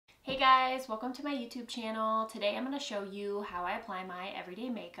guys, welcome to my YouTube channel. Today I'm going to show you how I apply my everyday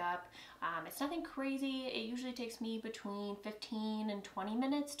makeup. It's nothing crazy. It usually takes me between 15 and 20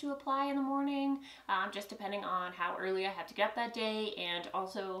 minutes to apply in the morning, just depending on how early I have to get up that day and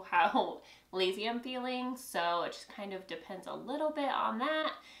also how lazy I'm feeling. So it just kind of depends a little bit on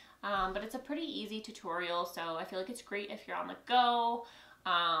that. But it's a pretty easy tutorial, so I feel like it's great if you're on the go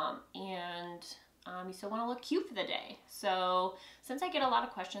you still want to look cute for the day. So since I get a lot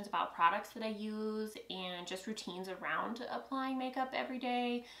of questions about products that I use and just routines around applying makeup every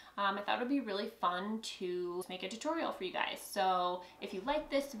day, I thought it would be really fun to make a tutorial for you guys. So if you like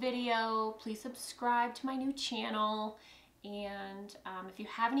this video, please subscribe to my new channel. And if you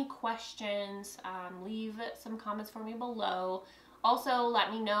have any questions, leave some comments for me below. Also,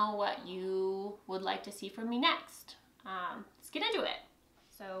 let me know what you would like to see from me next. Let's get into it.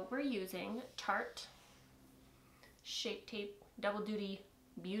 So we're using Tarte Shape Tape Double Duty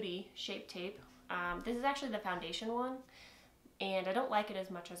Beauty Shape Tape. This is actually the foundation one, and I don't like it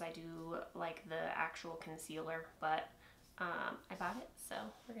as much as I do like the actual concealer, but I bought it, so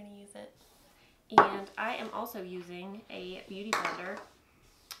we're gonna use it. And I am also using a beauty blender.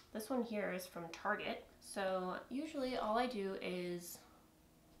 This one here is from Target. So usually all I do is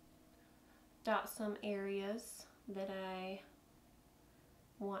dot some areas that I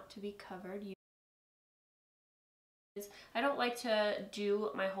want to be covered. I don't like to do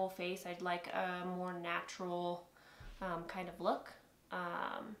my whole face. I'd like a more natural kind of look,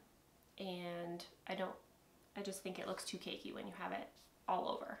 and I just think it looks too cakey when you have it all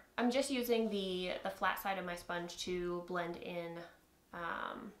over. I'm just using the flat side of my sponge to blend in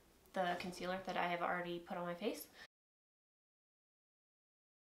the concealer that I have already put on my face.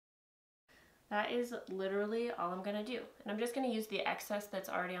 That is literally all I'm gonna do. And I'm just gonna use the excess that's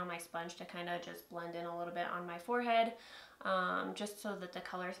already on my sponge to kind of just blend in a little bit on my forehead, just so that the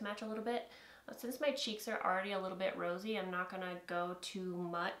colors match a little bit. Since my cheeks are already a little bit rosy, I'm not gonna go too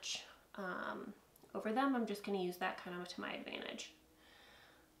much over them. I'm just gonna use that kind of to my advantage.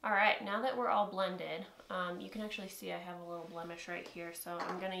 All right, now that we're all blended, you can actually see I have a little blemish right here, so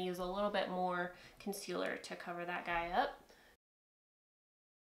I'm gonna use a little bit more concealer to cover that guy up.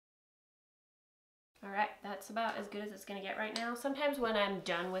 All right, that's about as good as it's gonna get right now. Sometimes when I'm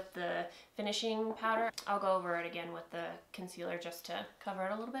done with the finishing powder, I'll go over it again with the concealer just to cover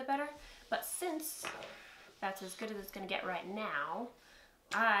it a little bit better. But since that's as good as it's gonna get right now,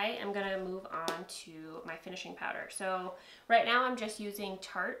 I am gonna move on to my finishing powder. So right now I'm just using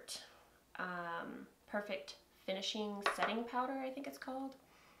Tarte Perfect Finishing Setting Powder, I think it's called.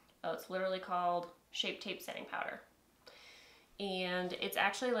 Oh, it's literally called Shape Tape Setting Powder. And it's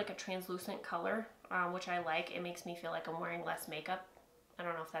actually like a translucent color, which I like. It makes me feel like I'm wearing less makeup. I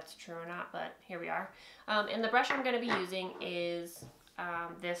don't know if that's true or not, but here we are. And the brush I'm going to be using is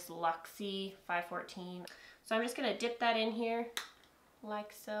this Luxie 514. So I'm just going to dip that in here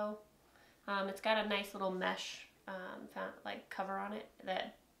like so. It's got a nice little mesh like cover on it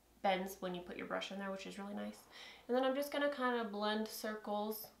that bends when you put your brush in there, which is really nice. And then I'm just going to kind of blend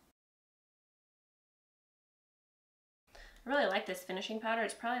circles. I really like this finishing powder.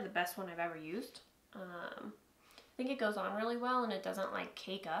 It's probably the best one I've ever used. I think it goes on really well and it doesn't like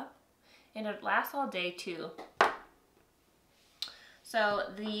cake up. And it lasts all day too. So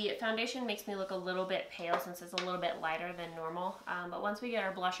the foundation makes me look a little bit pale since it's a little bit lighter than normal. But once we get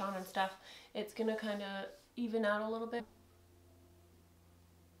our blush on and stuff, it's gonna kind of even out a little bit.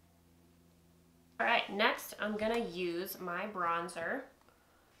 All right, next I'm gonna use my bronzer.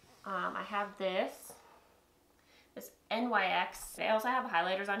 I have this NYX. I also have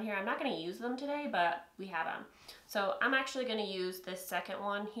highlighters on here. I'm not going to use them today, but we have them. So I'm actually going to use this second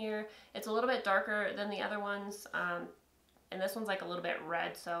one here. It's a little bit darker than the other ones, and this one's like a little bit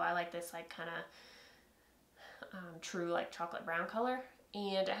red, so I like this like kind of true like chocolate brown color.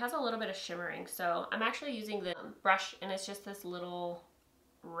 And it has a little bit of shimmering, so I'm actually using the brush, and it's just this little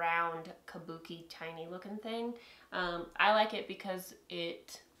round kabuki tiny looking thing. I like it because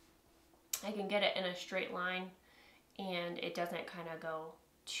I can get it in a straight line and it doesn't kind of go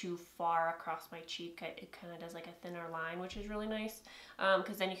too far across my cheek. It kind of does like a thinner line, which is really nice,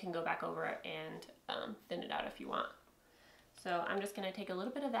 because then you can go back over it and thin it out if you want. So I'm just going to take a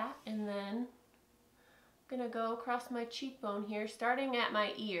little bit of that, and then I'm going to go across my cheekbone here, starting at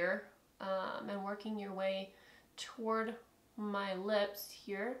my ear, and working your way toward my lips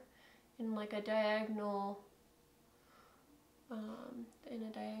here in like a diagonal,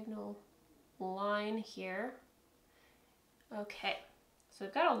 line here. Okay, so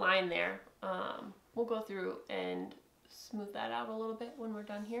we've got a line there. We'll go through and smooth that out a little bit when we're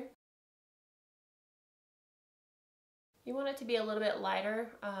done here. You want it to be a little bit lighter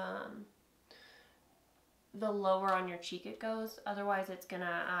the lower on your cheek it goes. Otherwise it's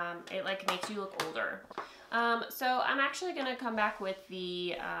gonna, it like makes you look older. So I'm actually gonna come back with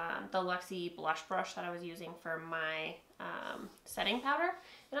the Luxie blush brush that I was using for my setting powder.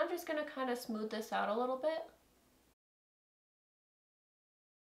 And I'm just gonna kind of smooth this out a little bit.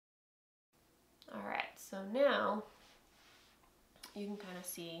 All right, so now you can kind of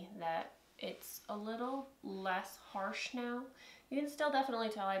see that it's a little less harsh now. You can still definitely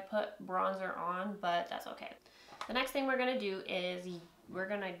tell I put bronzer on, but that's okay. The next thing we're gonna do is we're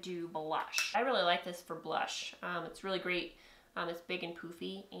gonna do blush. I really like this for blush. It's really great. It's big and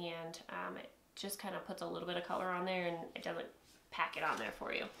poofy, and it just kind of puts a little bit of color on there, and it doesn't pack it on there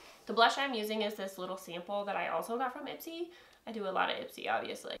for you. The blush I'm using is this little sample that I also got from Ipsy. I do a lot of Ipsy,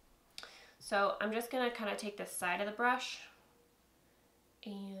 obviously. So I'm just gonna kind of take the side of the brush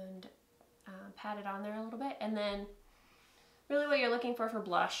and pat it on there a little bit, and then really what you're looking for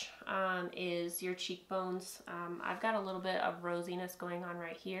blush is your cheekbones. I've got a little bit of rosiness going on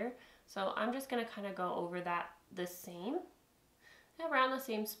right here, so I'm just gonna kind of go over that the same, around the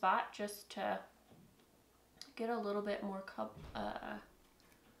same spot, just to get a little bit more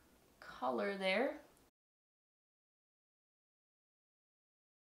color there.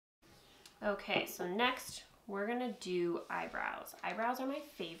 Okay, so next we're gonna do eyebrows. Eyebrows are my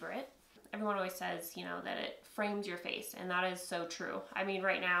favorite. Everyone always says, you know, that it frames your face, and that is so true. I mean,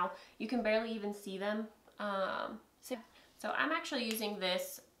 right now, you can barely even see them. So I'm actually using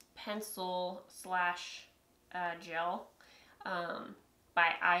this pencil slash gel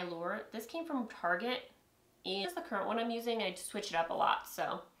by Eyelure. This came from Target, and this is the current one I'm using. I switch it up a lot,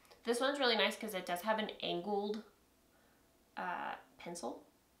 so this one's really nice because it does have an angled pencil,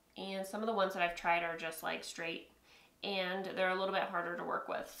 and some of the ones that I've tried are just like straight, and they're a little bit harder to work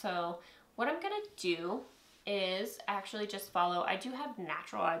with. So what I'm gonna do is actually just follow. I do have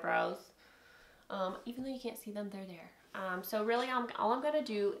natural eyebrows, even though you can't see them, they're there. So really all I'm gonna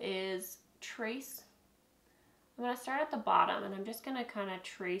do is trace. I'm gonna start at the bottom, and I'm just gonna kind of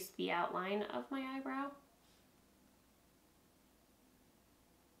trace the outline of my eyebrow.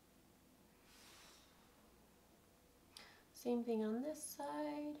 Same thing on this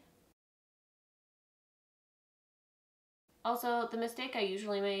side. Also, the mistake I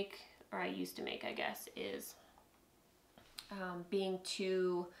usually make, or I used to make, I guess, is being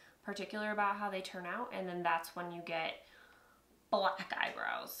too particular about how they turn out, and then that's when you get black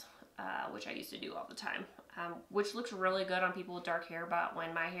eyebrows, which I used to do all the time, which looks really good on people with dark hair, but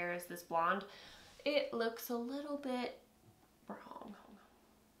when my hair is this blonde, it looks a little bit wrong.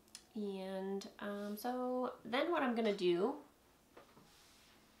 And so then what I'm gonna do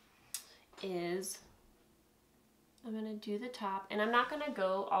is I'm gonna do the top, and I'm not gonna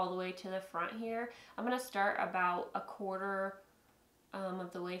go all the way to the front here. I'm gonna start about a quarter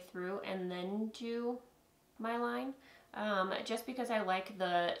of the way through and then do my line, just because I like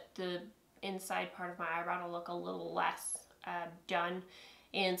the inside part of my eyebrow to look a little less done.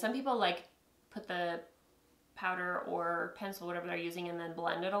 And some people like put the powder or pencil, whatever they're using, and then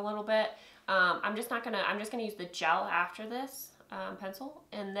blend it a little bit. I'm just gonna use the gel after this pencil,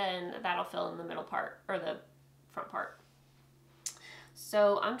 and then that'll fill in the middle part, or the front part.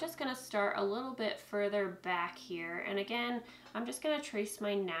 So I'm just gonna start a little bit further back here, and again, I'm just gonna trace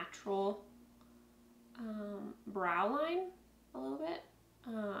my natural brow line a little bit.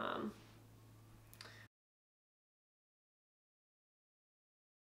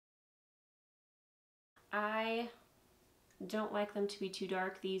 I don't like them to be too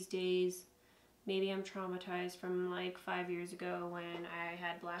dark these days. Maybe I'm traumatized from like 5 years ago when I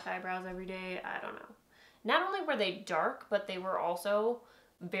had black eyebrows every day. I don't know. Not only were they dark, but they were also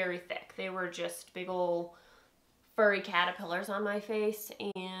very thick. They were just big old furry caterpillars on my face,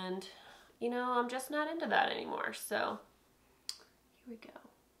 and you know, I'm just not into that anymore. So here we go.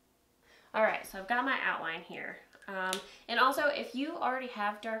 All right, so I've got my outline here. And also, if you already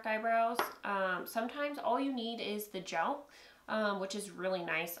have dark eyebrows, sometimes all you need is the gel, which is really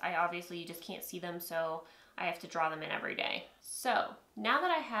nice. Obviously, you just can't see them, so I have to draw them in every day. So now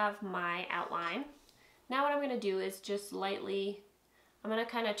that I have my outline, now what I'm going to do is just lightly, I'm going to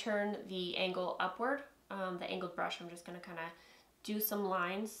kind of turn the angle upward, the angled brush. I'm just going to kind of do some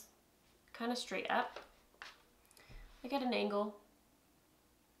lines kind of straight up. I get an angle.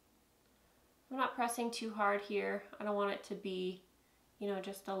 I'm not pressing too hard here. I don't want it to be, you know,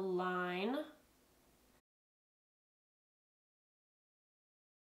 just a line.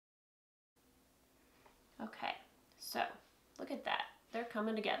 Okay, so look at that. They're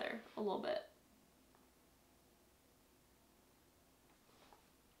coming together a little bit.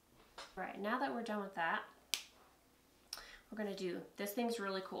 All right, now that we're done with that, we're gonna do, this thing's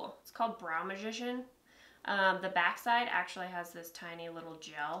really cool. It's called Brow Magician. The backside actually has this tiny little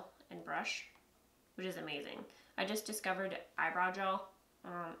gel and brush, which is amazing. I just discovered eyebrow gel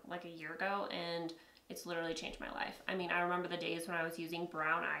like a year ago, and it's literally changed my life. I mean, I remember the days when I was using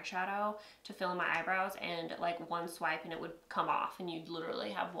brown eyeshadow to fill in my eyebrows, and like one swipe and it would come off and you'd literally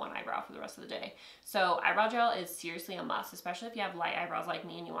have one eyebrow for the rest of the day. So eyebrow gel is seriously a must, especially if you have light eyebrows like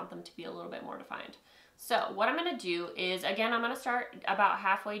me and you want them to be a little bit more defined. So what I'm gonna do is, again, I'm gonna start about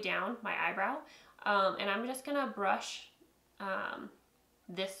halfway down my eyebrow, and I'm just gonna brush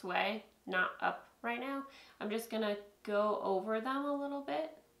this way, not up right now. I'm just gonna go over them a little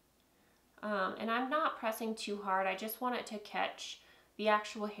bit. And I'm not pressing too hard. I just want it to catch the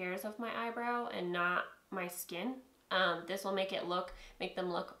actual hairs of my eyebrow and not my skin. This will make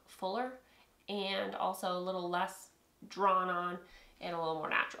them look fuller and also a little less drawn on and a little more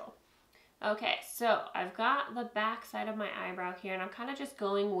natural. Okay, so I've got the back side of my eyebrow here, and I'm kind of just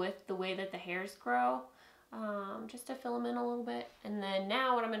going with the way that the hairs grow, just to fill them in a little bit. And then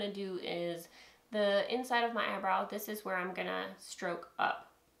now what I'm gonna do is the inside of my eyebrow, this is where I'm gonna stroke up.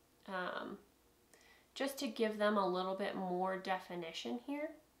 Just to give them a little bit more definition here.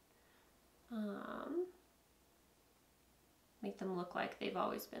 Make them look like they've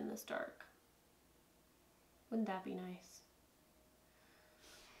always been this dark. Wouldn't that be nice?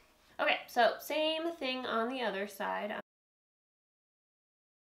 Okay, so same thing on the other side.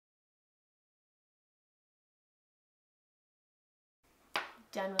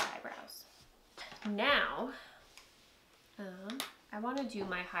 Done with eyebrows. Now, I want to do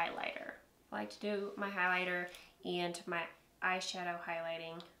my highlighter. I like to do my highlighter and my eyeshadow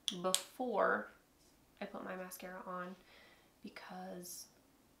highlighting before I put my mascara on, because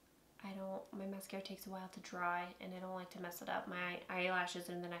my mascara takes a while to dry and I don't like to mess it up. My eyelashes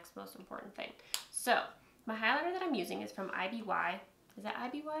are the next most important thing. So my highlighter that I'm using is from IBY. Is that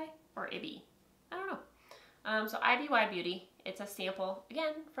IBY or Ibby? I don't know. So IBY Beauty. It's a sample,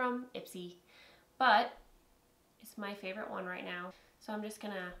 again, from Ipsy, but it's my favorite one right now. So I'm just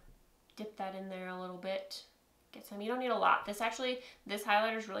gonna dip that in there a little bit. Get some. You don't need a lot. This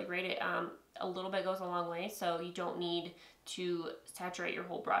highlighter is really great. A little bit goes a long way, so you don't need to saturate your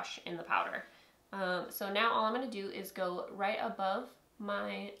whole brush in the powder. So now all I'm going to do is go right above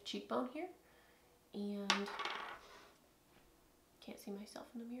my cheekbone here, and can't see myself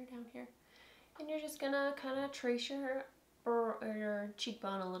in the mirror down here. And you're just going to kind of trace your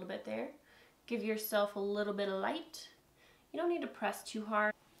cheekbone a little bit there. Give yourself a little bit of light. You don't need to press too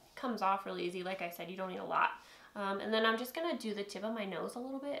hard. It comes off really easy. Like I said, you don't need a lot. And then I'm just going to do the tip of my nose a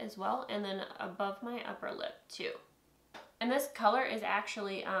little bit as well, and then above my upper lip too. And this color is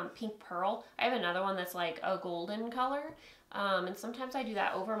actually Pink Pearl. I have another one that's like a golden color, and sometimes I do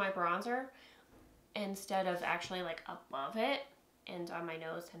that over my bronzer instead of actually like above it and on my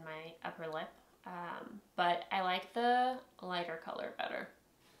nose and my upper lip. But I like the lighter color better.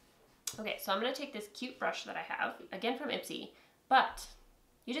 Okay, so I'm going to take this cute brush that I have, again from Ipsy, but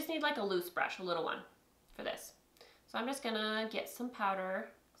you just need like a loose brush, a little one for this. So I'm just gonna get some powder,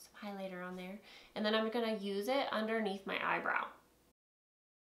 some highlighter on there, and then I'm gonna use it underneath my eyebrow.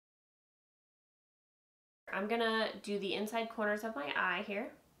 I'm gonna do the inside corners of my eye here.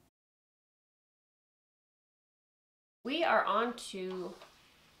 We are on to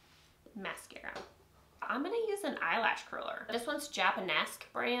mascara. I'm gonna use an eyelash curler. This one's Japanesque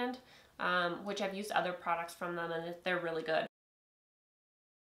brand, which I've used other products from them, and they're really good.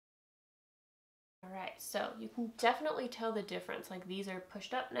 Alright, so you can definitely tell the difference. Like, these are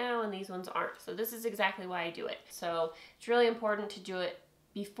pushed up now and these ones aren't. So this is exactly why I do it. So it's really important to do it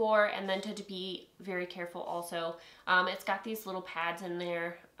before, and then to be very careful also. It's got these little pads in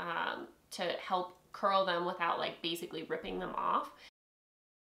there to help curl them without like basically ripping them off.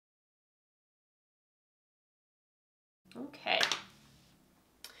 Okay,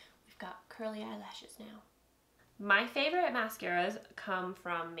 we've got curly eyelashes now. My favorite mascaras come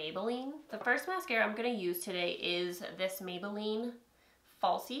from Maybelline. The first mascara I'm going to use today is this Maybelline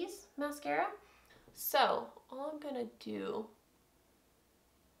Falsies mascara. So all I'm going to do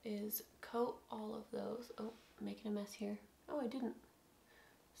is coat all of those. Oh, I'm making a mess here. Oh, I didn't.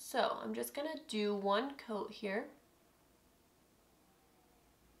 So I'm just going to do one coat here.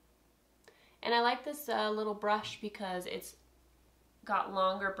 And I like this little brush because it's got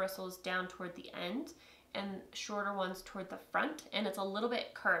longer bristles down toward the end and shorter ones toward the front, and it's a little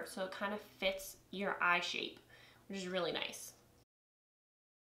bit curved, so it kind of fits your eye shape, which is really nice.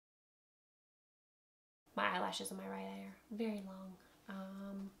 My eyelashes on my right eye are very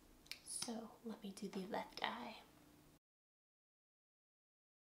long. So let me do the left eye.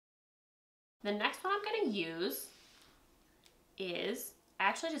 The next one I'm going to use is, I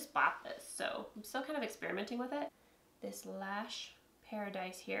actually just bought this, so I'm still kind of experimenting with it. This Lash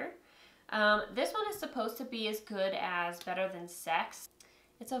Paradise here. This one is supposed to be as good as Better Than Sex.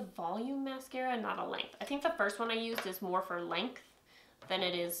 It's a volume mascara, not a length. I think the first one I used is more for length than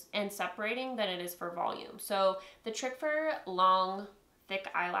it is, and separating, than it is for volume. So the trick for long, thick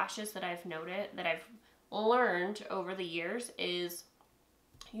eyelashes that I've learned over the years is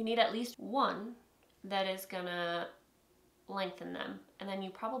you need at least one that is gonna lengthen them, and then you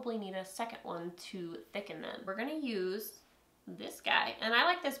probably need a second one to thicken them. We're gonna use this guy, and I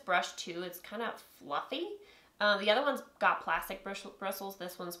like this brush too. It's kind of fluffy. The other one's got plastic bristles.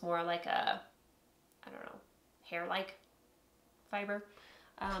 This one's more like a, I don't know, hair-like fiber.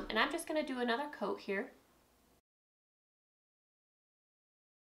 And I'm just gonna do another coat here.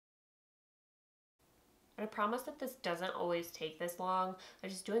 I promise that this doesn't always take this long. I'm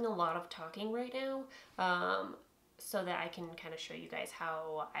just doing a lot of talking right now, so that I can kind of show you guys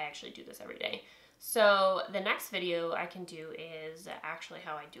how I actually do this every day. So the next video I can do is actually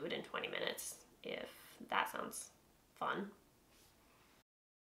how I do it in 20 minutes, if that sounds fun.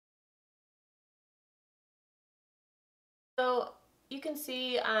 So you can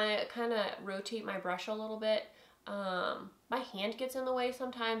see I kind of rotate my brush a little bit. My hand gets in the way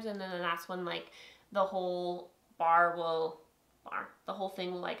sometimes, and then that's when like the whole the whole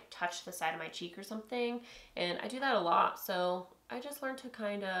thing will like touch the side of my cheek or something, and I do that a lot. So I just learned to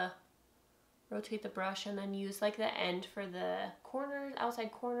kind of rotate the brush and then use like the end for the corners,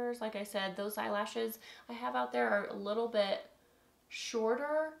 outside corners. Like I said, those eyelashes I have out there are a little bit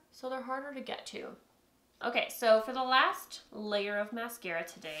shorter, so they're harder to get to. Okay, so for the last layer of mascara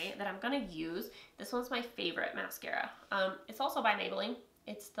today that I'm gonna use, this one's my favorite mascara. It's also by Maybelline.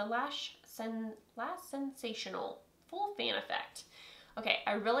 It's the Lash Sensational Full Fan Effect. Okay,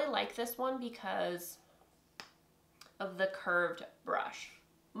 I really like this one because of the curved brush.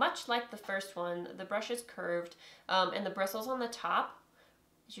 Much like the first one, the brush is curved, and the bristles on the top,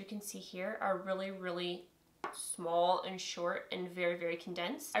 as you can see here, are really, really small and short and very, very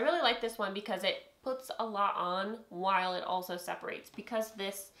condensed. I really like this one because it puts a lot on while it also separates. Because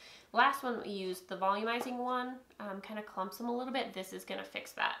this last one we used, the volumizing one, kind of clumps them a little bit. This is gonna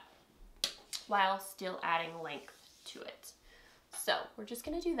fix that while still adding length to it. So we're just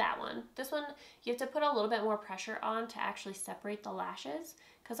gonna do that one. This one, you have to put a little bit more pressure on to actually separate the lashes,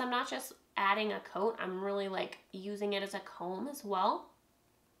 because I'm not just adding a coat, I'm really like using it as a comb as well.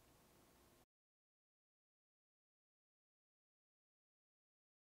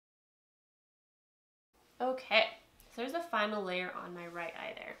 Okay, so there's the final layer on my right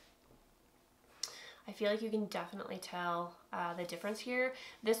eye there. I feel like you can definitely tell the difference here.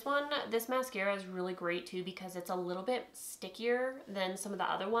 This mascara is really great too because it's a little bit stickier than some of the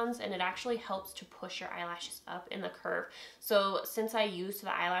other ones, and it actually helps to push your eyelashes up in the curve. So since I used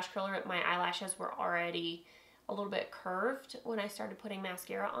the eyelash curler, my eyelashes were already a little bit curved when I started putting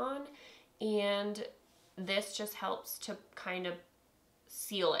mascara on, and this just helps to kind of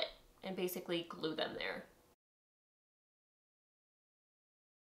seal it and basically glue them there.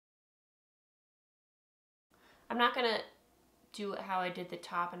 I'm not gonna do it how I did the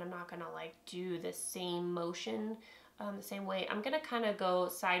top, and I'm not gonna like do the same motion the same way. I'm gonna kind of go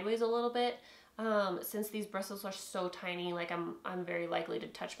sideways a little bit, since these bristles are so tiny, like I'm very likely to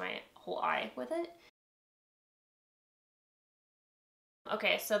touch my whole eye with it.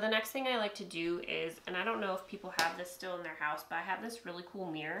 Okay, so the next thing I like to do is, and I don't know if people have this still in their house, but I have this really cool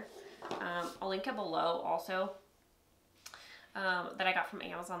mirror. I'll link it below also, that I got from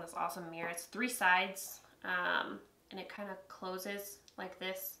Amazon, this awesome mirror. It's 3 sides. And it kind of closes like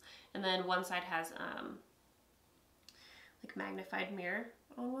this, and then one side has like magnified mirror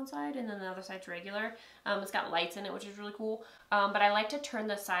on one side, and then the other side's regular. It's got lights in it, which is really cool, but I like to turn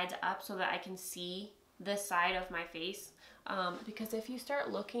the sides up so that I can see this side of my face, because if you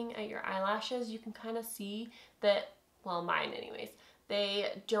start looking at your eyelashes, you can kind of see that, well, mine anyways,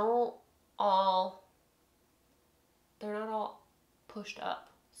 they're not all pushed up.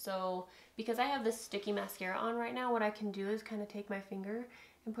 So because I have this sticky mascara on right now, what I can do is kind of take my finger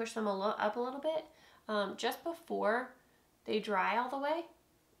and push them up a little bit, just before they dry all the way.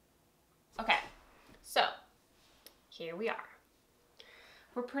 Okay, so here we are.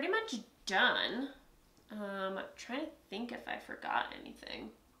 We're pretty much done. I'm trying to think if I forgot anything.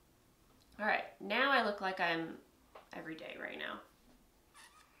 All right, now I look like I'm everyday right now.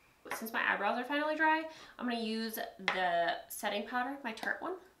 Since my eyebrows are finally dry, I'm going to use the setting powder, my Tarte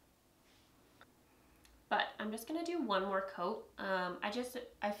one. But I'm just going to do one more coat.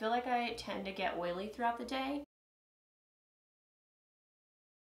 I feel like I tend to get oily throughout the day.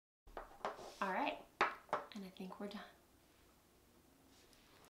 All right, and I think we're done.